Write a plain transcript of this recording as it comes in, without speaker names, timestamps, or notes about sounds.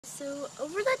So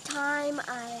over the time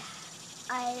I've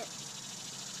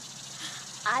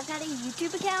had a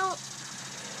YouTube account,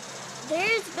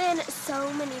 there's been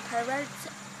so many perverts,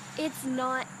 it's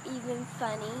not even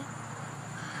funny.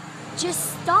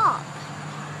 Just stop.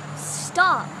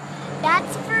 Stop.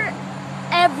 That's for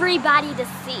everybody to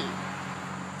see.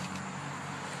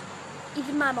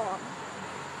 Even my mom.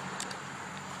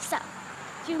 So,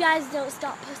 if you guys don't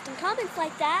stop posting comments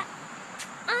like that,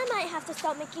 I might have to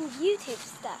stop making YouTube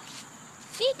stuff.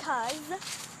 Because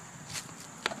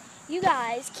you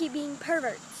guys keep being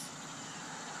perverts.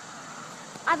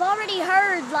 I've already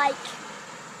heard, like,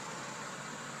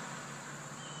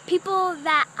 people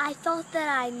that I thought that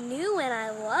I knew and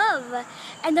I love,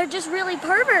 and they're just really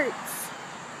perverts.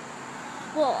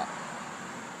 Well,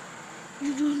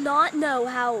 you do not know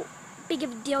how big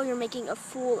of a deal you're making a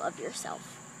fool of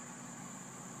yourself.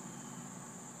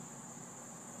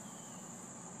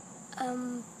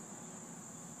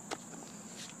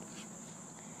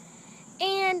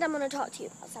 And I'm going to talk to you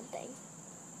about something.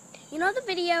 You know the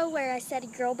video where I said a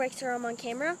girl breaks her arm on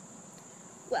camera?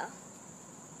 Well,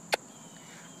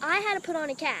 I had to put on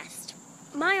a cast.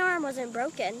 My arm wasn't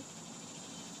broken.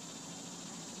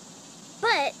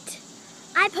 But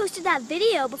I posted that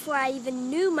video before I even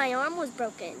knew my arm was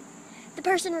broken. The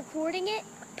person recording it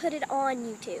put it on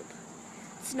YouTube.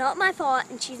 It's not my fault,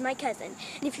 and she's my cousin.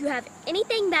 And if you have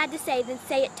anything bad to say, then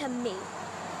say it to me.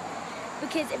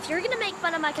 Because if you're going to make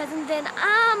fun of my cousin, then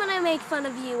I'm going to make fun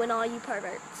of you and all you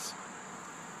perverts.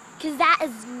 Because that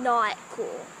is not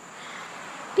cool.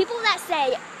 People that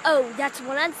say, oh, that's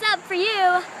one unsub for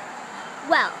you,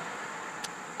 well,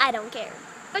 I don't care.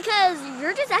 Because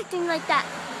you're just acting like that.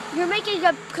 You're making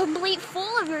a complete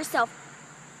fool of yourself.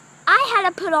 I had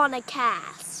to put on a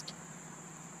cast.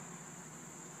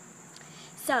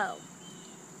 So,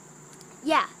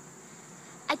 yeah.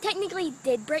 I technically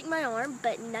did break my arm,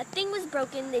 but nothing was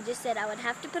broken. They just said I would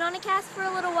have to put on a cast for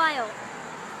a little while.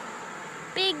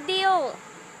 Big deal.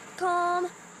 Calm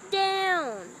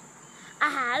down. I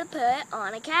had to put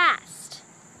on a cast.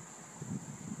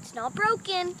 It's not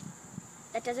broken.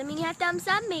 That doesn't mean you have to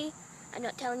unsub me. I'm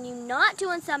not telling you not to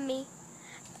unsub me.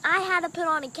 I had to put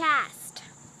on a cast.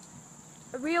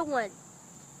 A real one.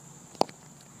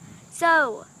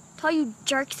 So, to all you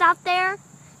jerks out there,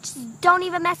 just don't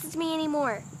even message me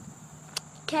anymore.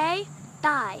 Okay?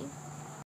 Bye.